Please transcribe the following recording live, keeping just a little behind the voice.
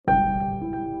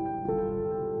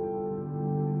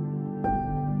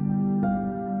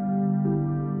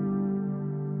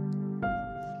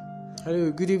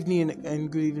Hello, good evening and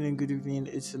good evening, good evening.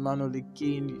 It's Emmanuel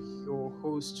again, your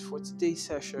host for today's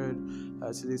session,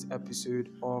 today's episode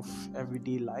of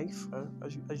Everyday Life,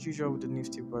 as usual with the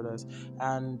Nifty Brothers.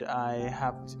 And I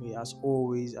have with me, as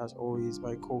always,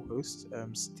 my co-host,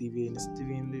 Steven.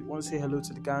 Steven, you want to say hello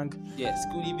to the gang? Yes,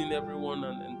 good evening, everyone,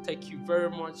 and thank you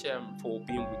very much for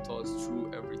being with us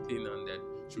through everything and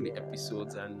through the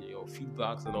episodes and your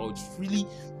feedbacks and all. It's really,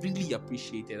 really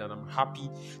appreciated, and I'm happy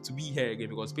to be here again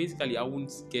because basically I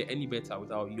won't get any better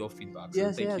without your feedback. So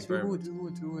Yes, thank you yes, we very would, much. we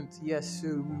would, we would. Yes, so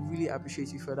we really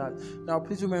appreciate you for that. Now,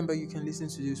 please remember you can listen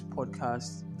to this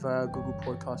podcast via Google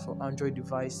Podcast for Android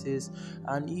devices,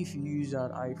 and if you use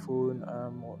an iPhone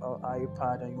or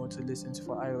iPad and you want to listen to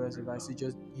for iOS devices,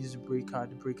 just use the Breaker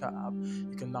app.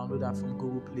 You can download that from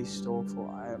Google Play Store for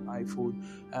iPhone.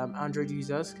 Android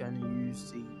users can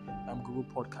use the Google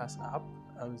Podcast app.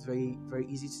 It's very very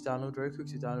easy to download, very quick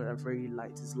to download, and very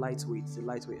light. It's lightweight. It's a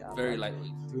lightweight app. Very Like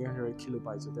lightweight. 300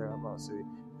 kilobytes or thereabouts. So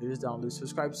you just download,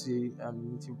 subscribe to the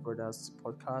Meeting Brothers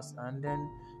podcast, and then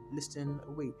listen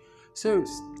away. So,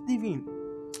 Steven,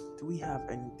 do we have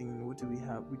anything? What do we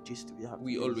have? Which gist do we have?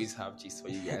 We today? always have gist for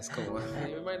you guys. Come on,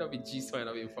 it might not be gist, might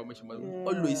not be information, but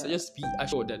Yeah. always just be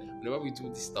assured that whenever we do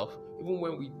this stuff, even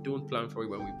when we don't plan for it,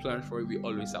 when we plan for it, we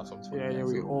always have something for you Yeah,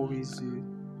 guys. we So, always do.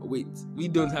 wait, we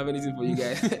don't have anything for you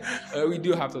guys. We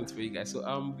do have something for you guys.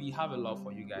 So we have a lot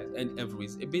for you guys, and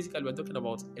everyways, basically we're talking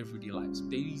about everyday lives.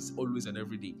 There is always an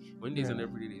everyday. When there's an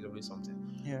everyday, there's always something.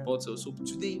 Yeah. But so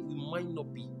today we might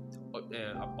not be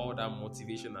all that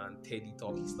motivation and Teddy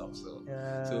talky stuff. So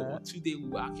today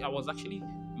I was actually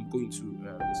going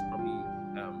to just probably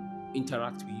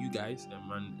interact with you guys and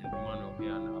Emmanuel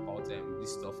here and about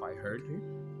this stuff I heard.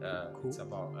 Cool. It's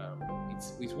about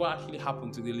it's what actually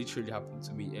happened to me. Literally happened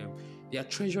to me. They are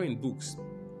treasure in books.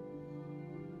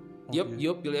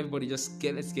 Yep. Everybody just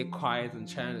let's get quiet and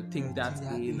trying to take that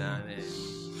in and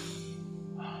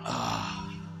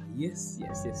yes.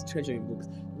 Treasure in books.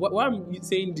 Why I'm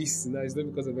saying this now is not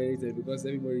because of anything, because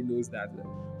everybody knows that.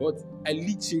 But I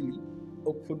literally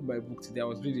opened my book today. I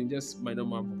was reading just my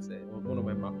normal books, one of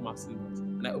my Maxine books,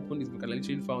 and I opened this book and I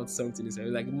literally found something inside. It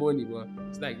was like money, but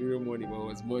it's like real money, but it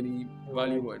was money,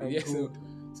 value money. Yeah.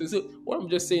 So what I'm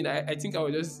just saying, I think I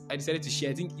decided to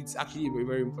share. I think it's actually very,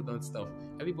 very important stuff.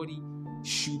 Everybody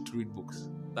should read books.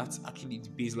 That's actually the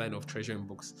baseline of treasure in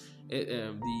books.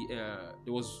 There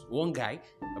was one guy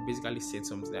that basically said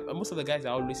something. Like, most of the guys I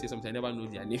always say something, I never know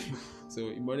their name. So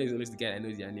Imane is always the guy that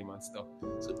knows their name and stuff.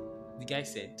 So the guy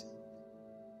said,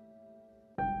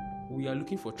 "We are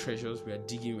looking for treasures. We are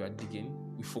digging.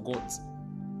 We forgot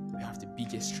we have the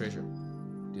biggest treasure,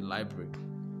 the library."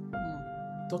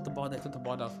 Thought about that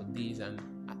for days, and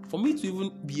for me to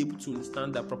even be able to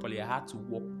understand that properly, I had to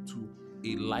walk to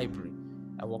a library.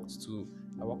 I walked to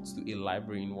a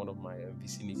library in one of my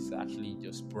vicinities to actually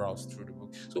just browse through the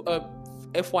book. So,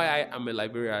 FYI, I'm a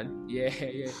librarian.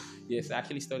 Yes, I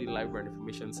actually studied library and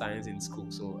information science in school.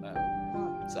 So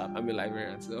I'm a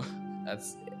librarian. So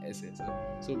that's essence.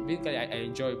 So basically, I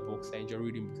enjoy books. I enjoy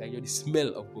reading books. I enjoy the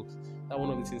smell of books. That's one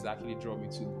of the things that actually draw me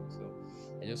to books. So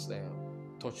I just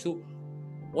touch. So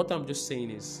what I'm just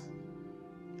saying is,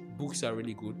 books are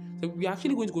really good. So we're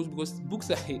actually going to go because books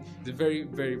are a very,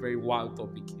 very, very wild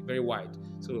topic, very wide.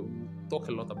 So we'll talk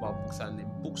a lot about books, and then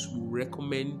books we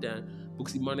recommend, and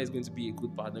books Imana is going to be a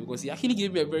good partner because he actually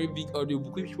gave me a very big audio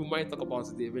book which we might talk about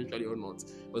today eventually or not.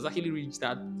 It was actually reached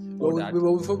that. Before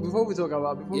we talk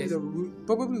about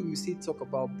probably we still talk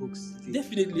about books today.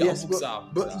 Definitely, yes, books are.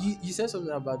 But you said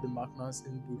something about the Mark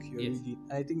Manson book you're reading.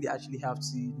 I think they actually have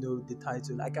to know the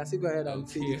title. I can still go ahead and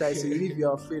say the title if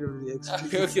you're afraid of the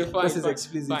explicit. Okay, fine. This is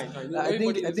explicit. Fine. I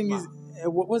think it's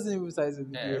what's the name of the title?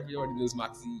 Everybody knows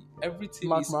Maxi. Everything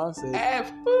Mark is Manson.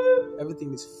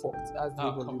 Everything is fucked. That's the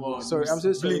name of the come book. on. Sorry, I'm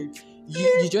so sorry.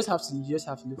 You just have to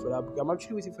look for that book. I'm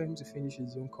actually waiting for him to finish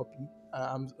his own copy.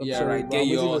 I'm sorry. Right. Get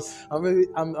yours.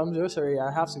 I'm just sorry.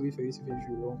 I have to wait for you to finish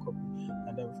your own copy,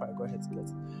 and then before I go ahead to get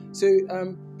it. So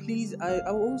please,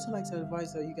 I would also like to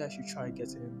advise that you guys should try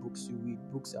getting books to read.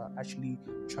 Books that actually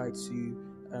try to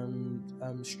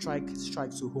strike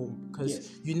to home,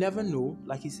 because you never know.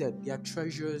 Like he said, there are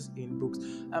treasures in books.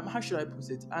 How should I put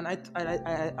it? And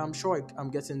I'm sure I'm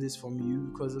getting this from you,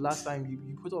 because the last time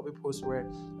you put up a post where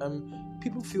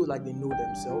people feel like they know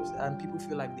themselves, and people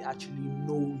feel like they actually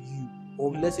know you,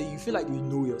 or let's say you feel like you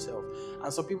know yourself,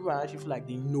 and some people actually feel like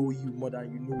they know you more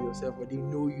than you know yourself, or they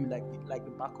know you like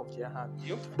the back of their hand.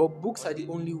 But books are the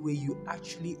only way you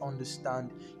actually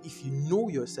understand if you know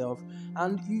yourself,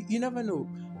 and you never know.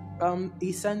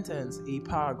 A sentence, a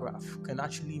paragraph can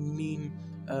actually mean,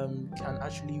 can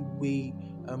actually weigh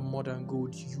more than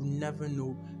gold. You never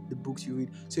know. the books you read.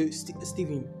 So,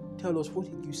 Stephen, tell us, what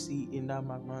did you see in that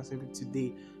Mark Manson book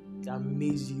today that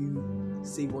made you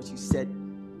say what you said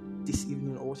this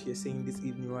evening, or what you're saying this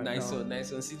evening right now?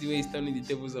 Nice one. See the way he's turning the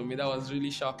tables on me. That was really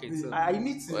shocking. So. I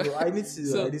need to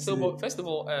know. But first of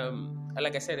all,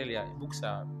 like I said earlier, books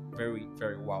are very,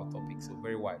 very wild topic. So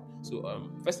very wide. So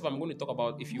first of all, I'm going to talk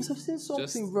about if you have seen something,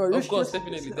 just, bro. Of course,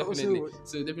 definitely.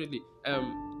 So definitely.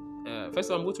 First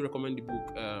of all, I'm going to recommend the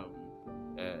book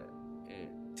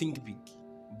Think Big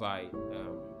by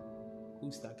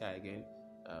who's that guy again?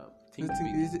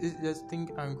 There's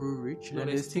Think and Grow Rich, no, and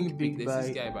there's Think Big by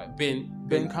this guy by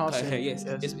Ben Carson. Yes.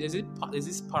 There's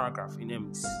this paragraph in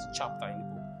this chapter in the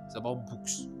book. It's about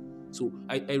books. So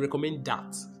I recommend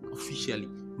that officially.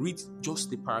 Read just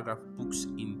the paragraph books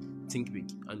in Think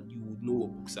Big, and you would know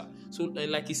what books are. So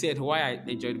like he said, why I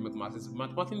enjoyed McMartin.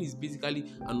 McMartin is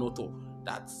basically an author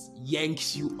that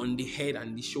yanks you on the head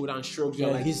and the shoulder and shrugs you.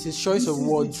 Yeah, like, his choice of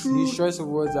words,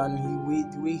 and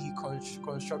the way he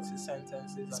constructs his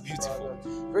sentences. It's beautiful.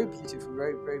 Very beautiful,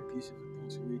 very, very beautiful thing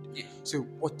to read. Yeah. So,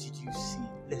 what did you see?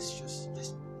 Let's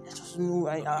just know.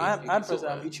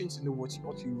 I'm itching to know what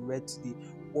you read today.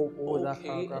 What was that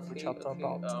paragraph or chapter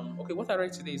about? What I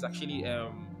read today is actually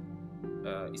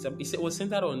it was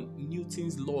centered on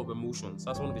Newton's law of emotions.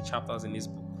 That's one of the chapters in this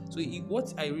book. So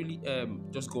what I really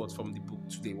just got from the book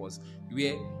today was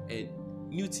where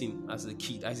Newton, as a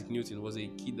kid, Isaac Newton was a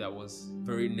kid that was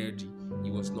very nerdy.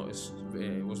 He was not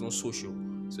social.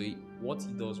 So what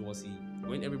he does was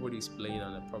when everybody is playing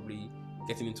and probably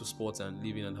getting into sports and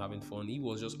living and having fun, he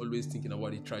was just always thinking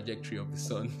about the trajectory of the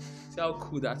sun. See how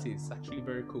cool that is. It's actually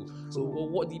very cool. So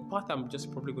what the part I'm just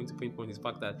probably going to pinpoint is the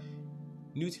fact that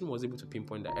Newton was able to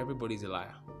pinpoint that everybody is a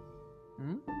liar.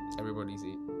 Everybody's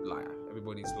a liar.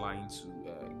 Everybody's lying to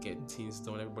get things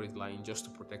done. Everybody's lying just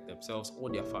to protect themselves or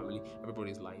their family.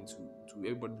 Everybody's lying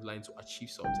everybody's lying to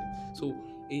achieve something. So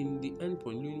in the end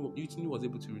point, Newton was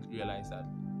able to realize that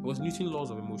it was Newton's laws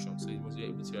of emotion. So he was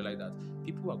able to realize that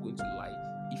people are going to lie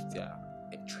if they are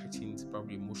threatened,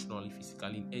 probably emotionally,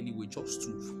 physically, in any way, just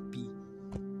to be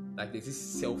like there's this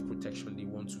self-protection they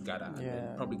want to gather and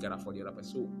then probably gather for the other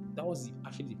person. So that was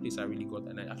actually the place I really got,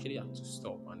 and I actually had to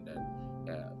stop and then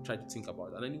try to think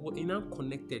about it. And then it now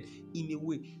connected in a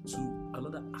way to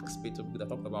another aspect of it that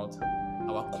talked about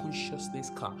our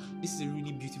consciousness car. This is a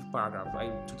really beautiful paragraph. I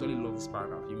totally love this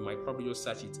paragraph. You might probably just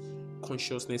search it,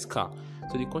 consciousness car.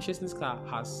 So the consciousness car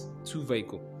has two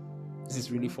vehicles. This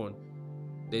is really fun.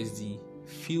 There's the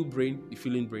feel brain, the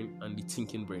feeling brain, and the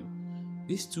thinking brain.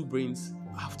 These two brains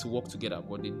have to work together,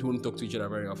 but they don't talk to each other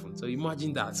very often. So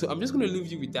imagine that. So I'm just going to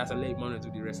leave you with that and let Emmanuel do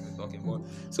the rest of the talking about.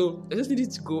 So I just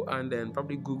needed to go and then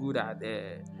probably Google that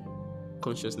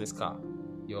consciousness car,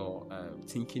 your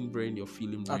thinking brain, your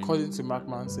feeling brain. According to Mark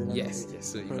Manson. Yes.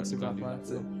 So you can do that.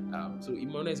 So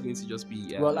Emmanuel is going to just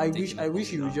be. I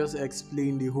wish you would just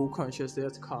explain the whole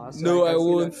consciousness car. So no, I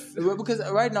won't. Because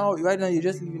right now you're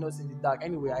just leaving us in the dark.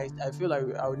 Anyway, I feel like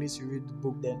I would need to read the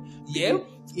book then. Yeah.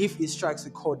 If it strikes a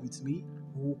chord with me,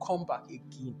 we'll come back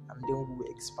again and then we will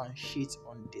expatiate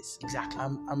on this. Exactly.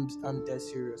 I'm dead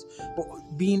serious. But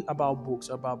being about books,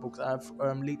 I've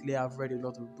lately I've read a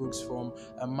lot of books from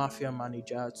a Mafia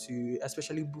Manager to,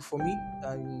 especially for me,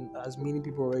 as many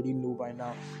people already know by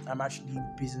now, I'm actually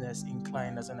business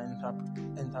inclined as an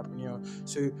entrepreneur.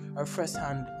 So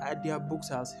firsthand, their books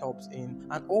has helped in,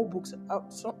 and all books.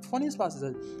 Funniest part is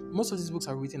that most of these books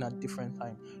are written at different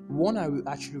time. One I will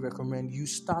actually recommend you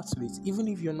start with, even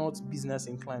if you're not business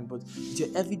inclined, but your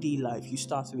everyday life, you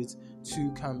start with.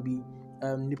 Two can be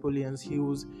Napoleon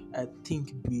Hill's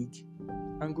Think Big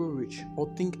and Grow Rich,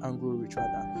 or Think and Grow Rich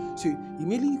rather. So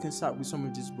immediately you can start with some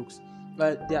of these books.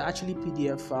 But there are actually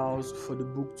PDF files for the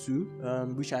book too,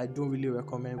 which I don't really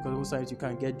recommend because most times you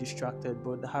can get distracted,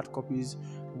 but the hard copies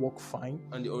work fine.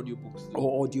 And the audiobooks.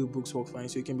 Or audiobooks work fine.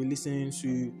 So you can be listening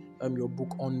to your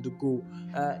book on the go.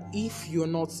 If you're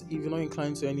not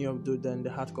inclined to any of those, then the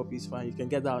hard copy is fine. You can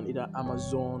get that on either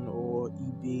Amazon or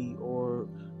eBay or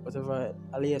whatever,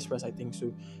 AliExpress, I think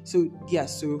so.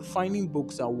 So finding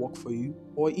books that work for you,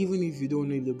 or even if you don't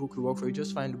know if the book will work for you,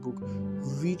 just find the book,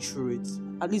 read through it.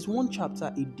 At least one chapter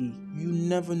a day. You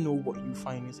never know what you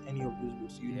find in any of those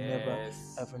books. You never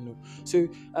ever know. So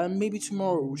maybe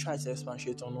tomorrow we'll try to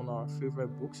expatiate on our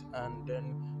favorite books, and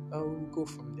then we'll go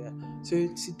from there.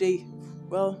 So today,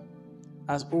 well,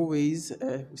 as always,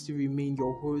 we still remain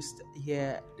your host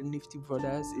here. The Nifty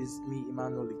Brothers is me,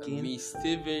 Emmanuel again. And me,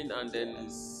 Steven, and then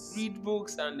read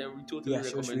books, and then we totally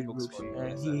recommend books for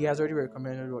you. He has already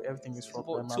recommended everything is for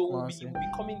So we'll be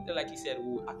coming, like he said,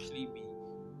 we'll actually be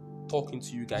talking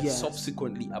to you guys Yes.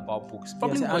 subsequently about books.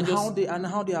 Probably Yes, we might and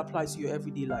how they apply to your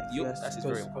everyday life. Yup, Yes, that is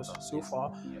because, very important. so Yes.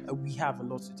 far Yes. we have a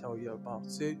lot to tell you about.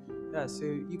 So yeah, so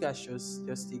you guys just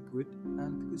stay good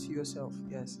and be good to yourself.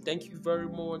 Yes. Thank you very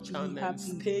much, Be and happy.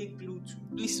 stay glued to.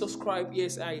 Please subscribe.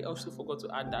 Yes, I also forgot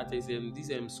to add that there's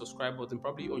this subscribe button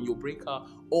probably on your breaker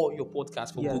or your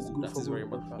podcast for Yes, Google. good That for is very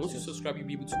Google important. Podcast, Once you yes. subscribe, you'll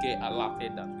be able to get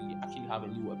alerted that we actually have a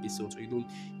new episode, so you don't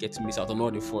get to miss out on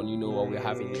all the fun. You know what we're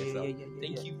having here. So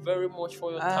thank you very much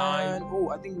for your time. And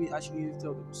I think we actually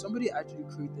somebody actually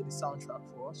created a soundtrack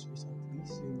for us recently.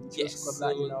 So we Yes, just got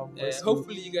that in our voice. So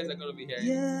hopefully you guys are gonna be hearing.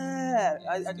 yeah,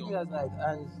 I It's think that's nice,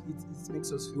 and it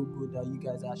makes us feel good that you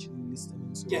guys are actually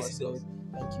listening to Yes, us. it So does.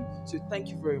 thank you. So thank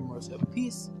you very much.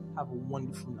 Peace. Have a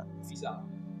wonderful night. Peace out.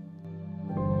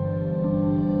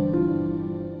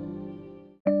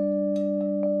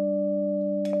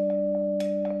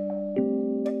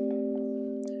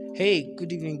 Hey,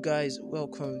 good evening, guys.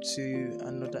 Welcome to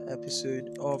another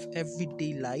episode of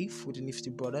Everyday Life with the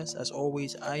Nifty Brothers. As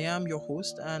always, I am your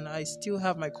host, and I still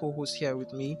have my co-host here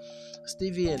with me,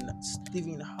 Steven.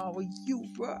 Steven, how are you,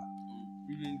 bro?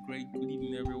 Really great. Good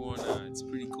evening, everyone. It's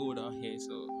pretty cold out here,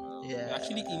 so Yeah. we're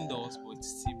actually indoors, but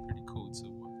it's still pretty cold. So,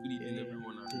 good evening, Yeah.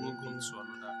 everyone, and Yeah. welcome to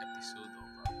another episode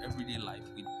of Everyday Life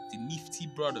with the Nifty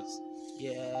Brothers.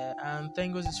 Yeah, and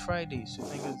thank God it's Friday. So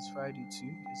thank God it's Friday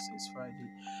too. It's Friday.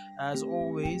 As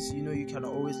always, you can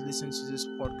always listen to this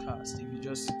podcast. If you're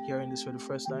just hearing this for the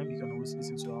first time, you can always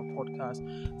listen to our podcast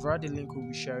via the link we'll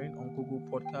be sharing on Google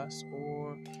Podcasts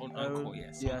or On Anchor,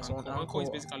 yes. Yes, on Anchor is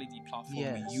Anchor. basically the platform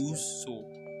Yes, we use. yes. So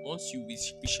once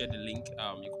we share the link,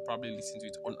 you could probably listen to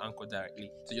it on Anchor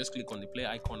directly. So just click on the play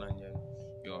icon and you're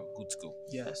good to go.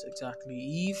 Yes,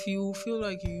 exactly. If you feel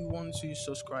like you want to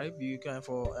subscribe, you can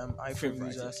for iPhone Favorite,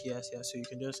 users. Yes. So you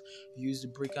can just use the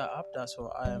Breaker app. That's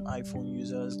for iPhone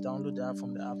users. Download the app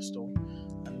from the App Store,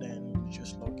 and then you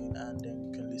just log in, and then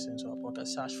you can listen to our podcast.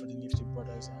 Search for the Nifty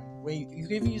Brothers, and when you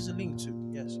can even use the link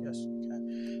too. Yes, you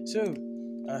can. So,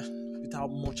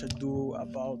 without much ado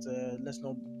about, let's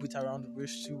not beat around the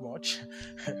bush too much.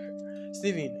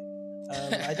 Steven,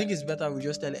 I think it's better we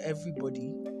just tell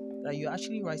everybody that you're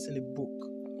actually writing a book.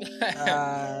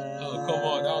 Oh, come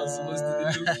on, that was supposed to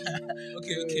be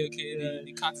low-key. Okay. Yeah.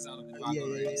 The cat is out of the bag Yeah.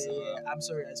 already. So, I'm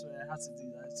sorry, I swear I had to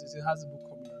do that. So how's the book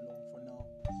coming along for now?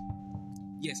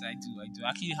 yes, I do. I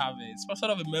actually have it's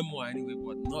sort of a memoir anyway,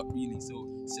 but not really. So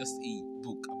it's just a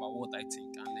book about what I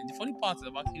think. And then the funny part is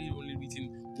I've actually only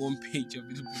written one page of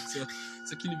the book, so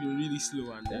it's actually been really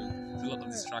slow, and there's a lot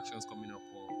of distractions coming up.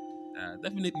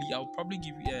 Definitely, I'll probably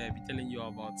be telling you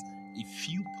about a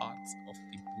few parts of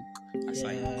the book as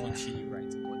I continue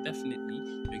writing. But definitely,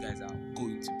 you guys are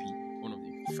going to be one of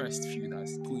the first few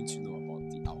that's going to know about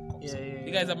the outcome. So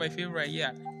you guys are my favorite.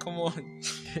 Yeah, come on.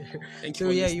 Thank you. So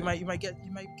you might get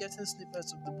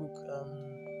snippets of the book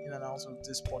in and out of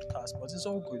this podcast, but it's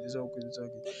all good.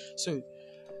 So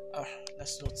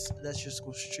let's just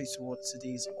go straight to what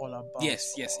today is all about.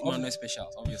 Yes, Emmanuel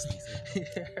Specials, obviously.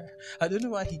 So. I don't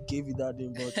know why he gave it that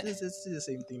name, but it's the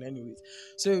same thing anyways.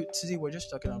 So today we're just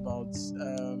talking about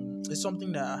it's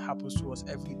something that happens to us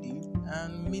every day,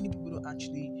 and many people don't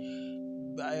actually.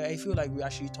 I feel like we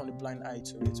actually turn a blind eye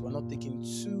to it. We're not taking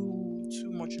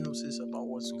too much notice about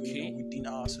what's going on within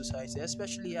our society,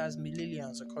 especially as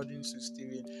millennials, according to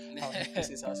Steven, how he puts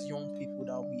it, as young people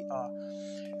that we are.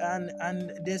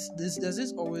 And there's this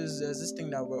thing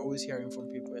that we're always hearing from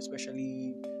people,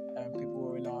 especially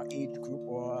people in our age group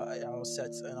or our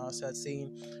sets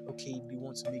saying, okay, they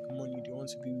want to make money, they want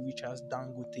to be rich as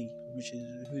Dangote,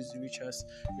 who's the richest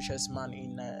man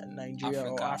in Nigeria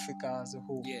or Africa as a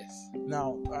whole. Yes.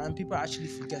 Now, and people are actually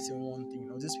forgetting one thing.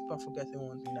 These people are forgetting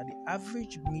one thing, that the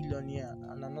average millionaire,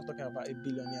 and I'm not talking about a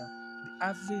billionaire, the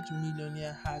average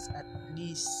millionaire has at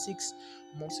least 6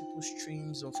 multiple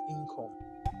streams of income.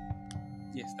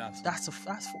 Yes, that's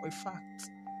for a fact.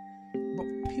 But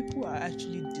people are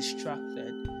actually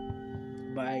distracted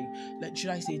by, let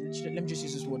me just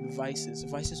use this word,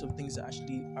 vices of things that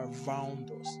actually are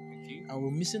around us. Okay. And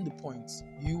we're missing the point.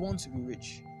 You want to be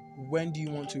rich. When do you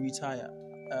want to retire?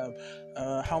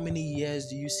 How many years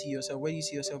do you see yourself? Where do you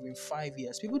see yourself in 5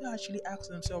 years? People don't actually ask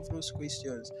themselves those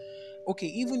questions. Okay,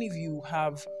 even if you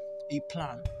have a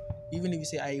plan, even if you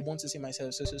say, I want to see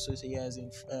myself so years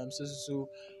in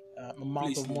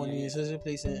amount of money, so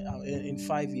place in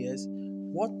 5 years,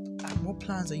 what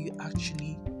plans are you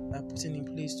actually putting in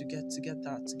place to get to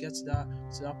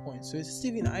that point? So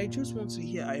Steven, I just want to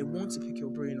hear, I want to pick your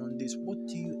brain on this. What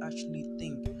do you actually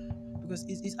think? Because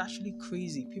it's actually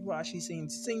crazy. People are actually saying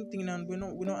the same thing, and we're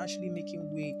not actually making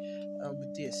way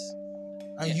with this.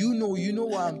 And you know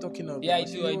what I'm talking about. Yeah, I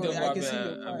do. I can see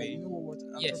your pride. You know what we're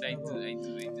I'm Yes, talking I about?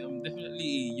 do. I do. I'm definitely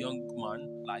a young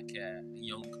man, like a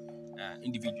young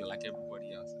individual, like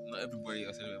everybody else. Not everybody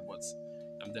else, anyway, but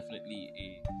I'm definitely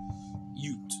a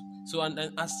youth. So, and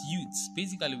as youths,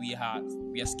 basically we are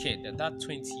scared that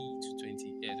 20 to 20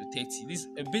 to 30. This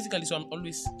basically. So I'm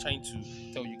always trying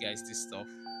to tell you guys this stuff.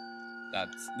 That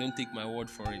don't take my word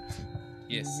for it.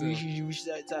 Yes, so You wish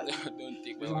that don't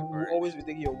take my we word for will it. always be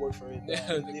taking your word for it. No,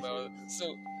 Don't take live my for word. it.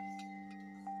 So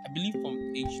I believe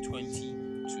from age 20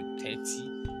 to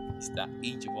 30 is that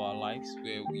age of our lives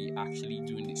where we actually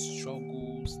doing these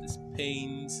struggles, these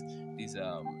pains, these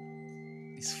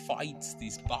fights,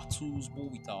 these battles,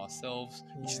 both with ourselves,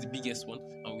 which is the biggest one,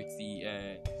 and with the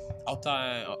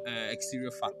outer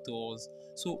exterior factors.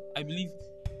 So I believe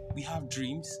we have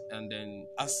dreams, and then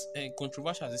as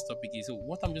controversial as this topic is, so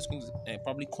what I'm just going to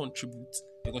probably contribute,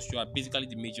 because you are basically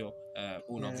the major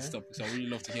owner of this topic, so I really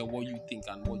love to hear what you think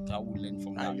and what I will learn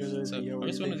from that. So I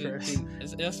just wanted to think,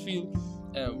 I just feel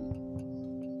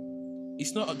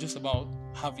it's not just about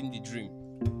having the dream.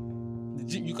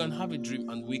 You can have a dream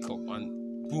and wake up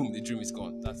and boom, the dream is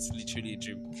gone. That's literally a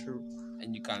dream. True.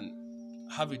 And you can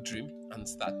have a dream and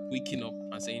start waking up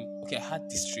and saying, okay, I had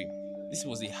this dream. This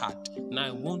was a had. Now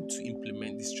I want to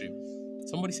implement this dream.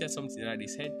 Somebody said something right. They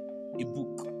said a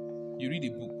book. You read a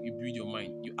book, you build your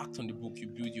mind. You act on the book, you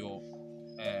build your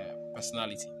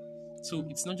personality. So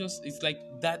it's not just, it's like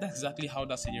that. That's exactly how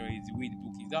that scenario is, the way the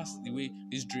book is. That's the way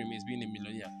this dream is, being a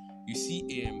millionaire. You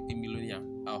see a millionaire,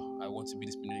 oh, I want to be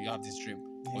this millionaire. You have this dream.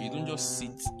 But you don't just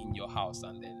sit in your house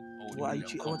and then, what are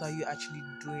you actually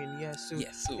doing? So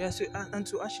and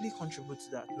to actually contribute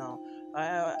to that now,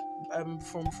 I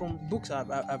from books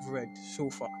I've read so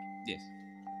far, yes,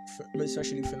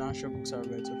 especially financial books I've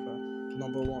read so far.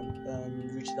 Number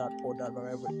one, Rich Dad Poor Dad by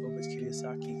Robert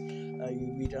Kiyosaki.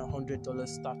 You read $100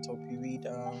 Startup. You read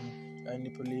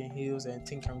Napoleon Hills and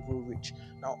Think and Grow Rich.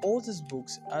 Now all these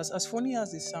books, as funny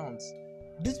as it sounds,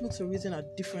 these books are written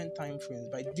at different time frames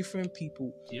by different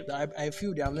people that I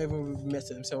feel they have never met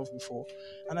themselves before.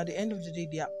 And at the end of the day,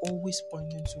 they are always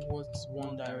pointing towards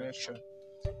one direction.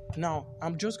 Now,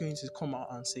 I'm just going to come out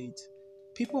and say it.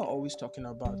 People are always talking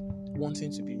about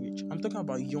wanting to be rich. I'm talking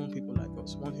about young people like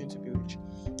us wanting to be rich.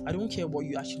 I don't care what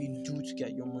you actually do to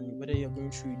get your money, whether you're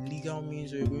going through legal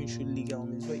means or you're going through legal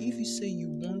means. But if you say you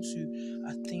want to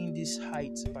attain this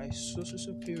height by so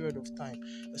period of time,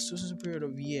 a so period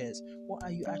of years, what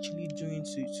are you actually doing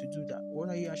to do that? What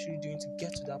are you actually doing to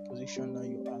get to that position that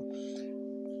you are?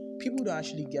 People that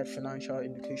actually get financial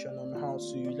education on how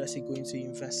to, let's say, go into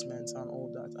investments and all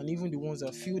that, and even the ones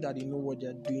that feel that they know what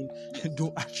they're doing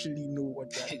don't actually know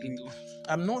what they're doing.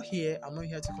 I'm not here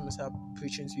to come and start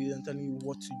preaching to you and telling you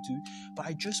what to do, but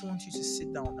I just want you to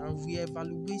sit down and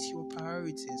reevaluate your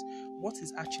priorities. What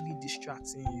is actually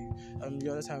distracting you?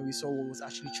 The other time we saw what was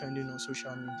actually trending on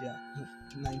social media,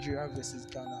 Nigeria versus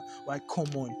Ghana. Like, come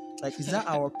on, like, is that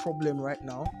our problem right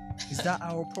now? Is that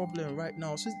our problem right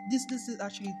now? So this is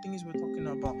actually things we're talking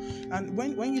about. And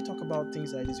when you talk about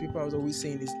things like this, people are always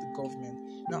saying it's the government.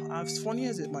 Now, as funny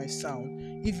as it might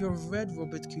sound, if you've read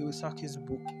Robert Kiyosaki's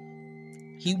book,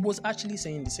 he was actually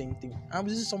saying the same thing. And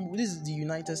this is the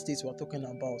United States we're talking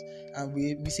about, and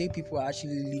we say people are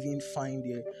actually living fine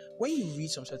there. When you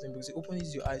read some certain books, it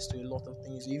opens your eyes to a lot of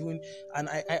things. And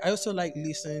I also like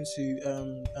listening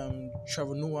to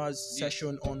Trevor Noah's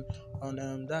session on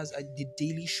that's the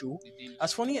Daily Show.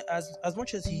 As funny as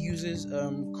much as he uses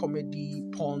comedy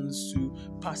puns to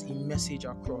pass a message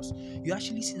across, you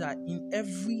actually see that in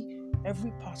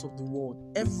every part of the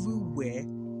world, everywhere,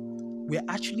 we're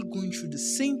actually going through the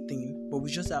same thing, but we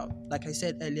just are, like I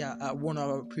said earlier at one of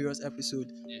our previous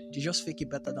episode, they just fake it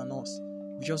better than us.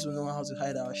 We just don't know how to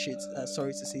hide our shit.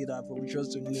 Sorry to say that, but we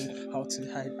just don't know how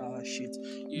to hide our shit.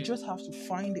 You just have to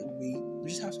find a way. We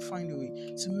just have to find a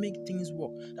way to make things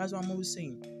work. That's what I'm always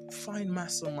saying. Find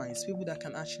masterminds, people that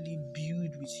can actually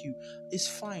build with you. It's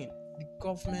fine. The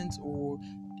government or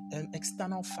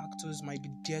external factors might be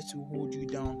there to hold you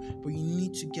down, but you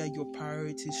need to get your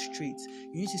priorities straight.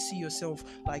 You need to see yourself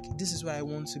like, this is where I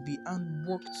want to be, and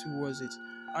work towards it.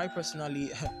 I personally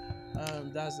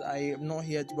I am not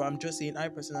here to, but I'm just saying, I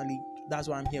personally, that's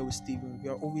why I'm here with Steven. We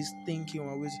are always thinking,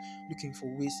 we're always looking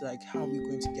for ways like, how are we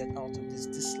going to get out of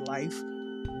this life?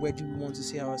 Where do we want to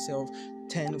see ourselves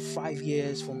 5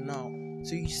 years from now?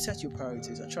 So you set your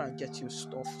priorities and try and get your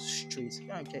stuff straight.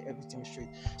 Try and get everything straight.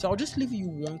 So I'll just leave you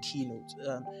one keynote.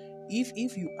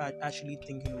 If you are actually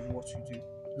thinking of what to do.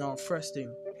 Now, first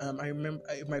thing, I remember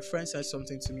my friend said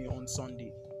something to me on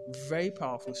Sunday. Very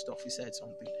powerful stuff. He said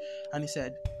something. And he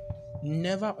said,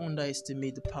 never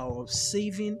underestimate the power of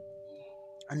saving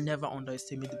and never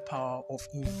underestimate the power of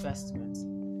investment.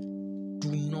 Do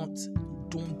not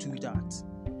don't do that.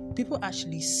 People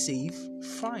actually save,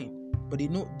 fine, but they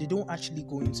don't actually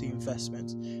go into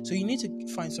investment. So you need to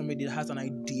find somebody that has an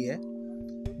idea.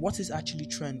 What is actually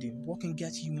trending? What can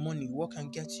get you money? What can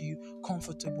get you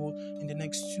comfortable in the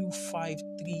next 5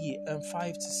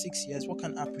 to 6 years? What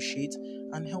can appreciate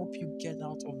and help you get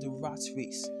out of the rat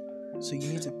race? So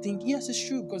you need to think. Yes, it's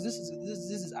true, because this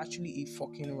is actually a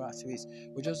fucking rat race.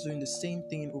 We're just doing the same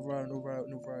thing over and over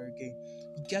and over again.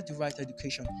 Get the right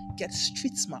education. Get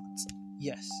street smart.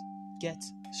 Yes, get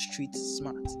street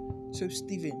smart. So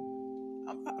Stephen,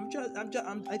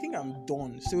 I think I'm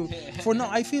done. So for now,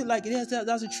 I feel like yes,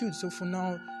 that's the truth. So for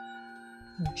now,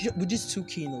 with these two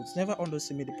keynotes, never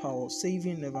underestimate the power of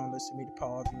saving, never underestimate the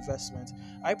power of investment.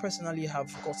 I personally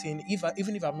have gotten,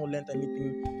 even if I've not learned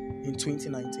anything in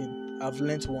 2019, I've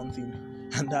learned one thing,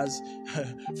 and that's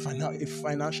a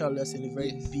financial lesson, a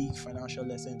very big financial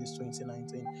lesson this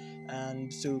 2019.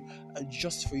 And so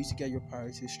just for you to get your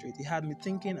priorities straight, it had me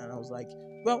thinking, and I was like,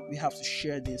 well, we have to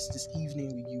share this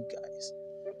evening with you guys.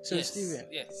 So yes, Steven.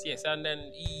 Yes. And then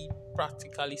he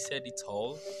practically said it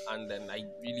all, and then I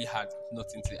really had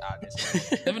nothing to add.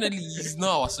 So definitely, he's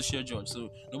not our social judge,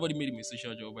 so nobody made him a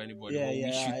social judge over anybody. What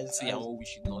we should say and what we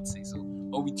should not say. So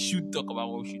what we should talk about,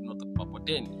 what we should not talk about. But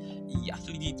then he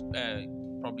actually did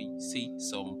probably say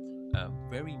some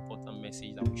very important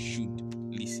message that we should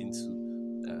listen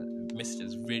to. The message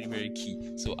is very, very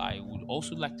key. So I would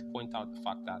also like to point out the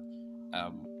fact that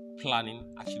planning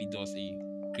actually does a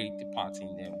great part in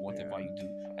whatever you do.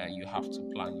 You have to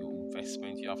plan your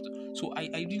investment. You have to. So I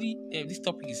really this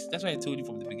topic is. That's why I told you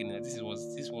from the beginning that this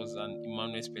was an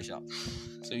Emmanuel special.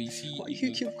 So you see,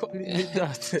 you keep calling it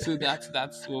that. So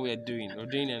that's what we're doing. We're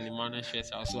doing an Emmanuel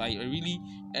special. So I really,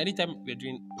 anytime we're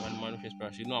doing an Emmanuel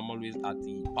special, I'm always at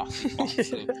the passive part.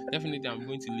 So definitely, I'm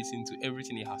going to listen to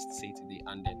everything he has to say today,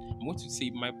 and then I'm going to say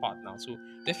my part now. So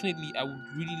definitely, I would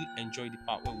really enjoy the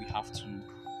part where we have to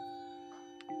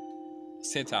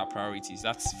set our priorities.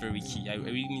 That's very key. I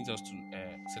really need us to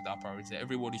set our priorities.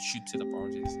 Everybody should set our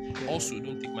priorities. Also,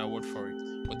 don't take my word for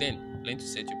it, but then learn to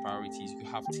set your priorities. You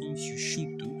have things you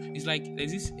should do. It's like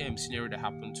there's this scenario that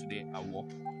happened today at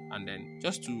work, and then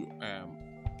just to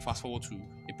fast forward to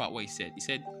the part where he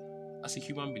said, as a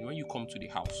human being, when you come to the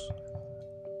house,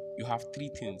 you have 3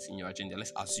 things in your agenda.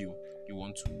 Let's assume you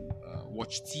want to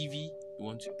watch TV, you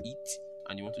want to eat,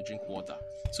 and you want to drink water.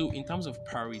 So in terms of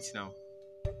priority now,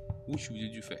 which would you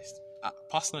do first?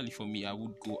 Personally, for me, I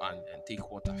would go and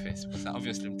take water first, because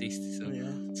obviously I'm tasty.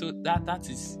 So that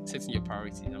is setting your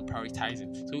priority and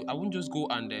prioritizing. So I wouldn't just go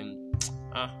and then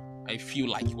I feel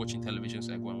like watching television,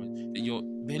 so I go and your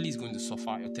belly is going to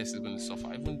suffer, your test is going to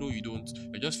suffer, even though you don't.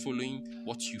 You're just following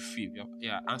what you feel.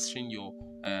 You're answering you're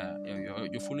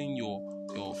following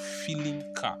your feeling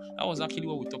car. That was actually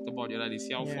what we talked about the other day.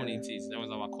 See how fun it is. That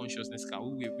was our consciousness car,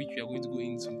 which we are going to go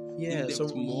into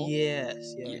more.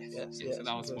 Yes. So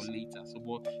that was for later. So,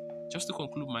 but just to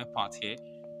conclude my part here,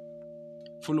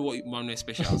 follow what Emmanuel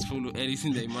specials, follow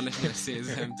anything that Emmanuel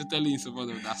says. I'm totally in support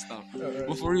of that stuff. Right.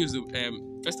 But for real,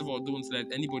 first of all, don't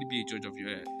let anybody be a judge of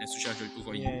your social judge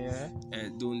over you.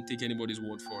 Don't take anybody's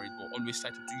word for it, but always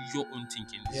try to do your own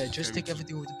thinking. Just take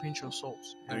everything with a pinch of salt.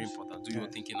 Very important. Do your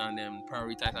thinking and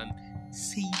prioritize and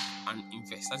save and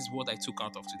invest. That is what I took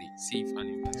out of today. Save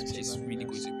and invest, which is really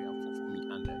going to be helpful for me.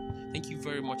 And thank you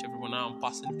very much, everyone. Now I'm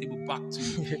passing the table back to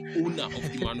the owner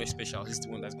of Emmanuel Special. This is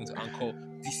the one that's going to anchor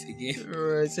this again.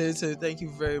 Right. So thank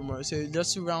you very much. So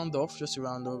just to round off,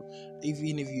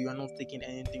 even if you are not taking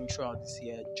anything throughout this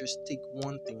year, just take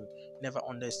one thing. Never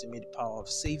underestimate the power of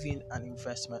saving and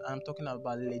investment. I'm talking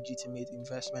about legitimate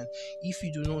investment. If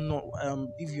you do not know,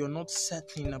 if you're not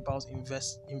certain about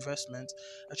investment,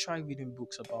 try reading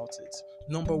books about it.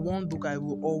 Number one book I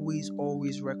will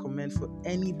always recommend for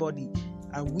anybody,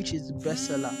 and which is the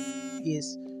bestseller,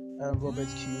 is Robert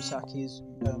Kiyosaki's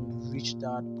Rich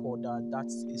Dad Poor Dad.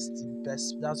 That's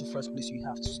the first place you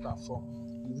have to start from.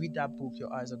 You read that book,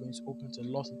 your eyes are going to open to a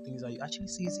lot of things that you actually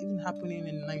see is even happening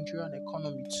in the Nigerian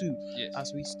economy too,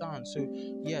 as we stand. So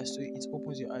it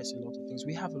opens your eyes to a lot of things.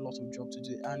 We have a lot of job to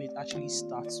do, and it actually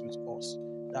starts with us.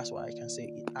 That's what I can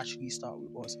say. It actually starts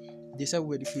with us. They said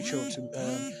we're the future of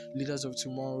leaders of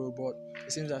tomorrow, but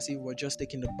it seems as if we're just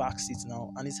taking the back seats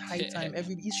now. And it's high time.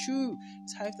 It's true.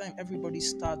 It's high time everybody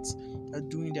starts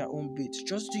doing their own bit.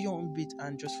 Just do your own bit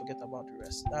and just forget about the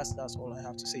rest. That's all I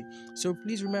have to say. So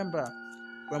please remember,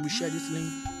 when we share this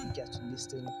link, you get to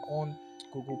listen on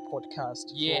Google Podcast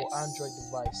for Android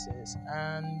devices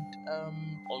and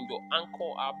on your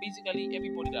Anchor app. Basically,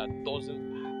 everybody that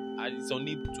is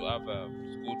unable to have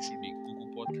go through the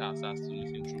Google Podcast has to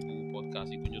listen through Google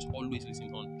Podcast. You can just always listen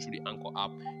through the Anchor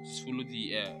app. Just follow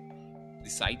the the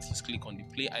site, just click on the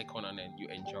play icon and then you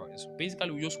enjoy it. So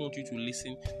basically, we just want you to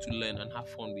listen, to learn, and have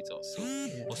fun with us. So,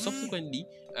 but subsequently,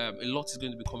 a lot is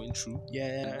going to be coming through.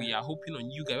 And we are hoping on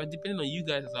you guys, depending on you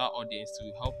guys as our audience,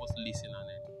 to help us listen and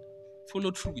then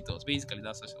follow through with us. Basically,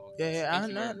 that's such a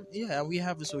and we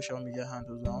have the social media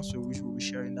handles now, so which we'll be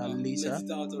sharing that later.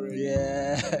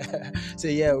 So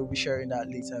we'll be sharing that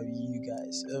later with you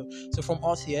guys. So from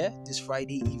us here this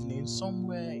Friday evening,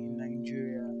 somewhere in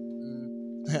Nigeria,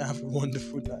 have a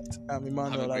wonderful night. I'm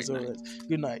Emmanuel as always.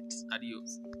 Good night.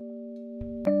 Adios.